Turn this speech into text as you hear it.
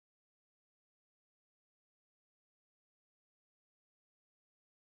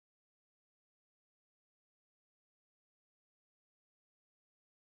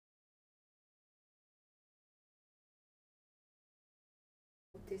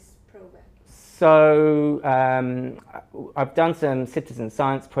program? So I've done some citizen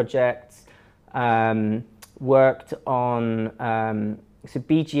science projects, worked on, so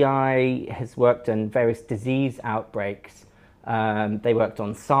BGI has worked on various disease outbreaks. They worked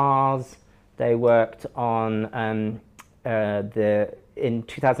on SARS, they worked on, in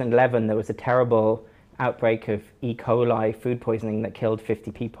 2011 there was a terrible outbreak of E. coli food poisoning that killed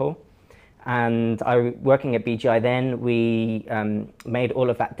 50 people. And working at BGI then, we made all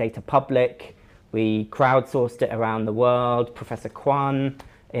of that data public. We crowdsourced it around the world. Professor Kwan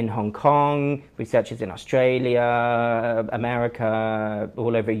in Hong Kong, researchers in Australia, America,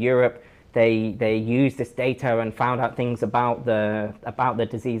 all over Europe, they used this data and found out things about the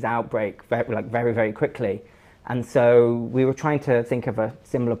disease outbreak very, very quickly. And so we were trying to think of a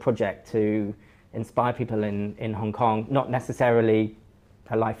similar project to inspire people in Hong Kong, not necessarily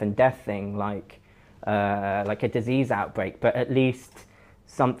a life and death thing like a disease outbreak, but at least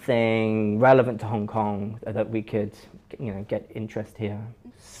something relevant to Hong Kong that we could, get interest here.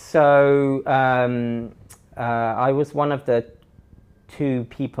 So I was one of the two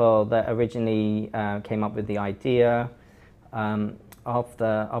people that originally came up with the idea of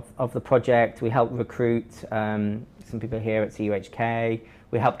the project. We helped recruit some people here at CUHK.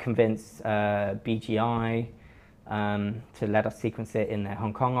 We helped convince BGI to let us sequence it in their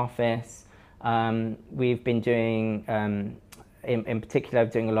Hong Kong office. We've been doing, in particular,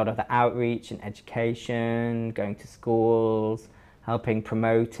 doing a lot of the outreach and education, going to schools, helping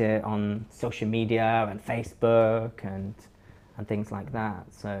promote it on social media and Facebook and things like that.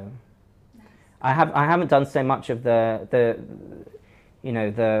 So I haven't done so much of the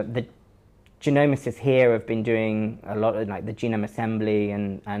genomicists here have been doing a lot of like the genome assembly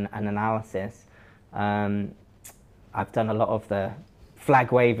and analysis. I've done a lot of the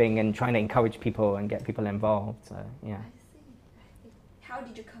flag waving and trying to encourage people and get people involved. So yeah. I see. How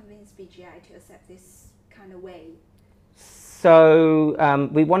did you convince BGI to accept this kind of way? So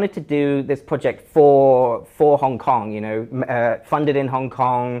we wanted to do this project for Hong Kong, funded in Hong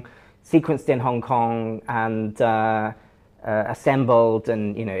Kong, sequenced in Hong Kong, and assembled,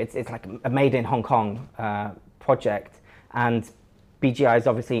 and it's like a made in Hong Kong project. And BGI is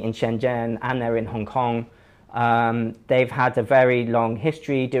obviously in Shenzhen, and they're in Hong Kong. They've had a very long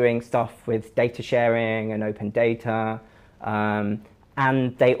history doing stuff with data sharing and open data.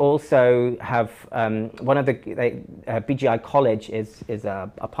 And they also have BGI College is a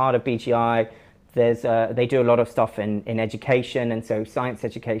part of BGI. They do a lot of stuff in education, and so science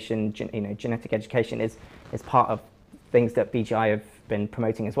education, genetic education is part of things that BGI have been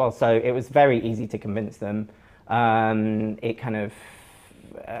promoting as well. So it was very easy to convince them. It kind of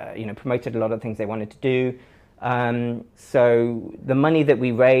promoted a lot of things they wanted to do. So the money that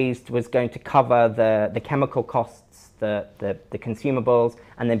we raised was going to cover the chemical costs, the consumables,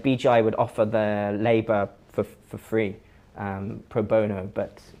 and then BGI would offer the labor for free, pro bono.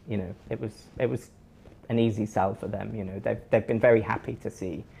 But it was an easy sell for them. They've been very happy to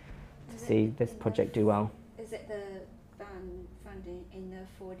see this project do well. Is it the funding enough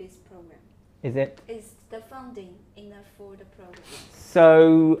for this program? Is it? Is the funding enough for the program?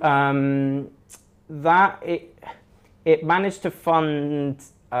 So it managed to fund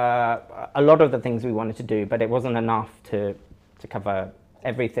a lot of the things we wanted to do, but it wasn't enough to cover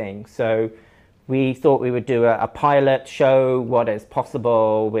everything. So we thought we would do a pilot, show what is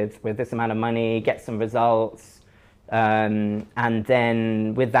possible with this amount of money, get some results, and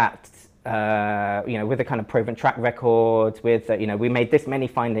then with that, with a kind of proven track record, with we made this many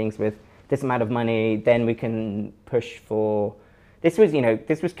findings with this amount of money, then we can push for. This was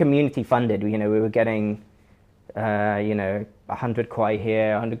community funded. We were getting 100 kwai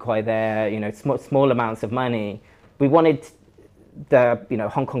here, 100 kwai there, small amounts of money. We wanted the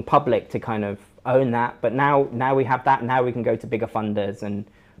Hong Kong public to kind of own that, but now we have that. Now we can go to bigger funders and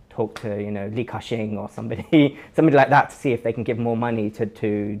talk to Li Ka-shing or somebody like that to see if they can give more money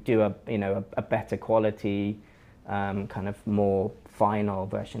to do a better quality, kind of more final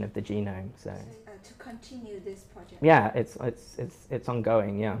version of the genome. So to continue this project. Yeah, it's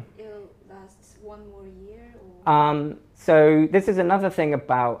ongoing. Yeah. It'll last one more year. Or? So this is another thing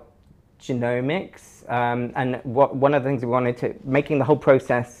about genomics, and one of the things we wanted to making the whole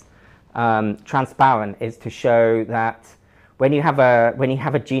process transparent is to show that when you have a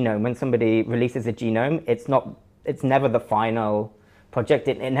genome, when somebody releases a genome, it's never the final project.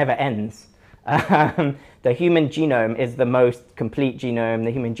 It never ends. The human genome is the most complete genome.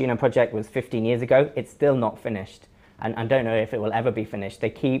 The Human Genome Project was 15 years ago. It's still not finished, and I don't know if it will ever be finished. They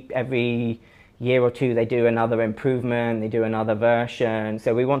keep every year or two, they do another improvement, they do another version.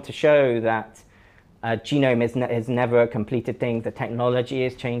 So we want to show that Genome is never a completed thing. The technology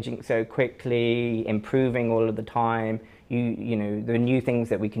is changing so quickly, improving all of the time. You know, there are new things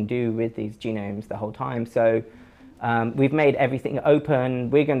that we can do with these genomes the whole time. So we've made everything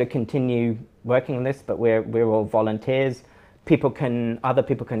open. We're going to continue working on this, but we're all volunteers. Other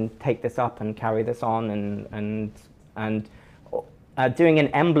people can take this up and carry this on, and doing an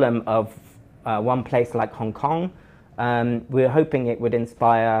emblem of one place like Hong Kong. We're hoping it would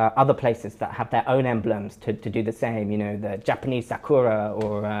inspire other places that have their own emblems to do the same. You know, the Japanese sakura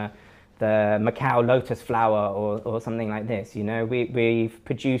or the Macau lotus flower or something like this. You know, we've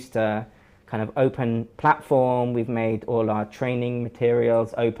produced a kind of open platform. We've made all our training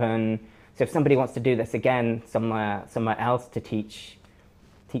materials open. So if somebody wants to do this again somewhere else to teach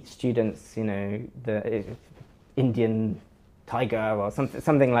students, you know, the Indian tiger or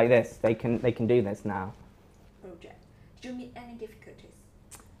something like this, they can do this now. Project. Did you meet any difficulties?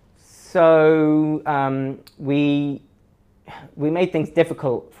 So we made things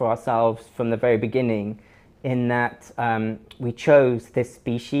difficult for ourselves from the very beginning, in that we chose this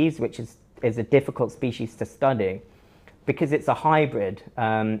species, which is a difficult species to study, because it's a hybrid.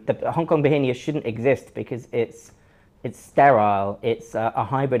 The Hong Kong Bauhinia shouldn't exist because it's sterile. It's a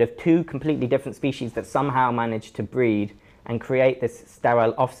hybrid of two completely different species that somehow managed to breed and create this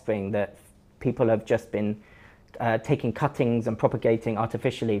sterile offspring that people have just been taking cuttings and propagating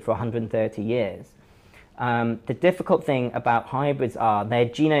artificially for 130 years. The difficult thing about hybrids are their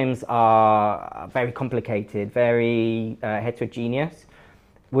genomes are very complicated, very heterogeneous,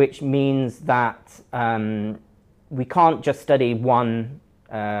 which means that we can't just study one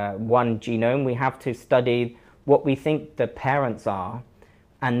genome. We have to study what we think the parents are,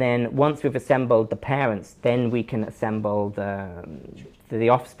 and then once we've assembled the parents, then we can assemble the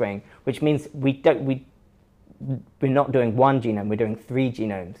offspring, which means we're not doing one genome, we're doing 3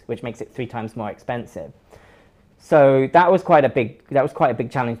 genomes, which makes it 3 times more expensive. So that was quite a big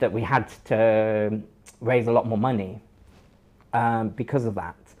challenge that we had to raise a lot more money because of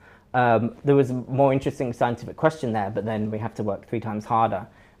that. There was a more interesting scientific question there, but then we have to work 3 times harder,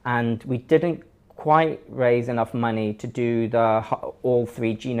 and we didn't quite raise enough money to do all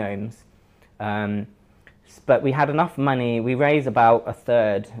 3 genomes. But we had enough money. We raised about a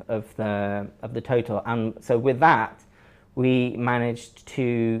third of the total, and so with that, we managed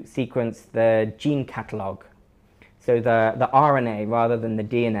to sequence the gene catalog, so the RNA rather than the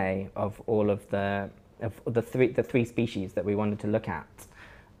DNA of all of the 3 species that we wanted to look at.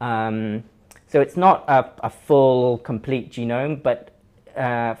 So it's not a full, complete genome, but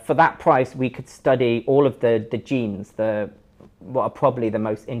for that price, we could study all of the genes, what are probably the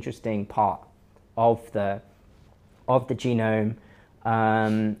most interesting part of the genome,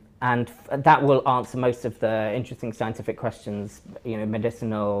 and that will answer most of the interesting scientific questions, you know,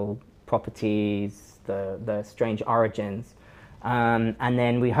 medicinal properties, the strange origins, and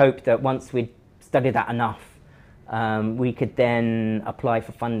then we hope that once we study that enough, we could then apply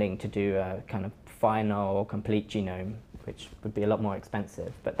for funding to do a kind of final, complete genome, which would be a lot more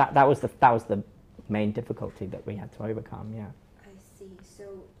expensive. But that was the main difficulty that we had to overcome. Yeah. I see.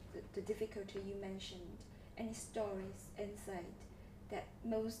 So the difficulty you mentioned. Any stories, insight that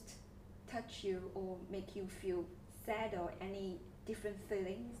most touch you or make you feel sad, or any different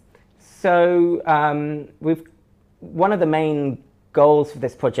feelings? So one of the main goals for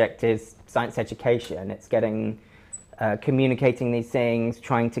this project is science education. It's communicating these things,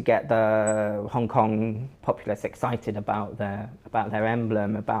 trying to get the Hong Kong populace excited about their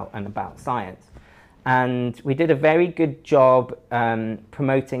emblem, about science. And we did a very good job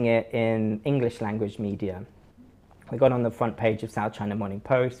promoting it in English language media. We got on the front page of South China Morning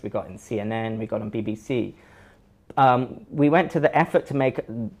Post, we got in CNN, we got on BBC. We went to the effort to make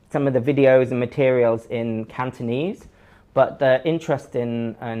some of the videos and materials in Cantonese, but the interest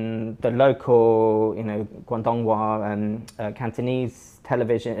in the local, you know, Guangdonghua and Cantonese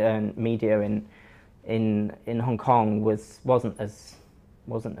television and media in Hong Kong wasn't as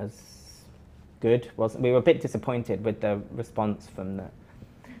good. We were a bit disappointed with the response from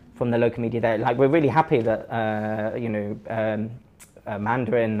the local media there. Like, we're really happy that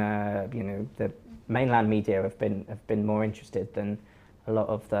Mandarin, the mainland media have been more interested than a lot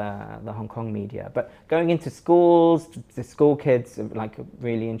of the Hong Kong media. But going into schools, the school kids are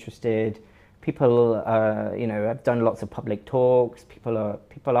really interested. People have done lots of public talks. People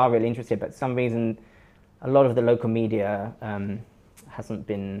are really interested, but for some reason a lot of the local media hasn't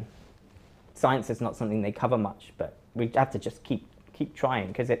been. Science is not something they cover much, but we have to just keep trying,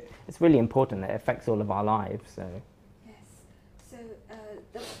 because it's really important. It affects all of our lives. So yes. So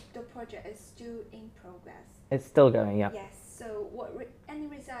the project is still in progress. It's still going, yeah. Yes. So what any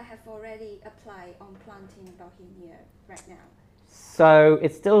result have already applied on planting Bauhinia right now? So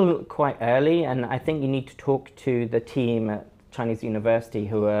it's still quite early, and I think you need to talk to the team at Chinese University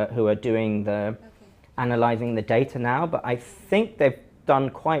who are doing the analyzing the data now. But I think they've done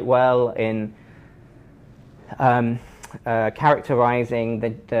quite well in characterizing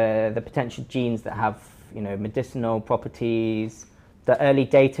the potential genes that have medicinal properties. The early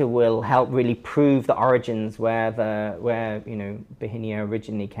data will help really prove the origins where Bauhinia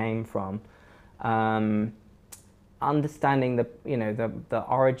originally came from. Understanding the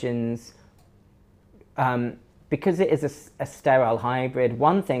origins, because it is a sterile hybrid.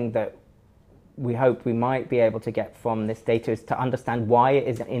 One thing that we hope we might be able to get from this data is to understand why it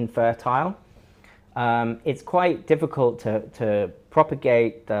is infertile. It's quite difficult to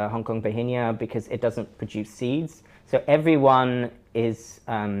propagate the Hong Kong Bauhinia because it doesn't produce seeds. So everyone is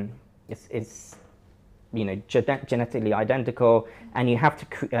genetically identical, and you have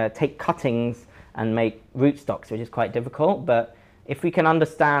to take cuttings and make rootstocks, which is quite difficult. But if we can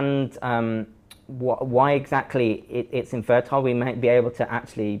understand why exactly it's infertile, we might be able to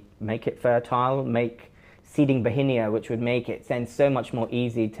actually make it fertile, make seeding Bauhinia, which would make it then so much more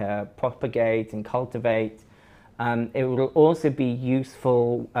easy to propagate and cultivate. It will also be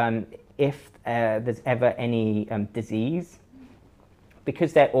useful if there's ever any disease.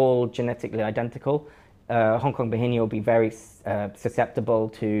 Because they're all genetically identical, Hong Kong Bauhinia will be very susceptible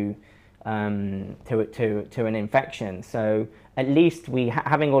to an infection. So at least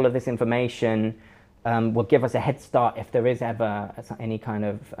having all of this information will give us a head start if there is ever any kind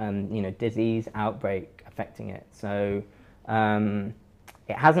of disease outbreak affecting it. So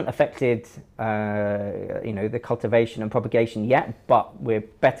it hasn't affected the cultivation and propagation yet, but we're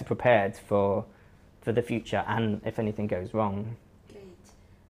better prepared for the future and if anything goes wrong.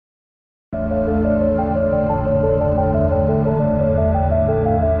 Great.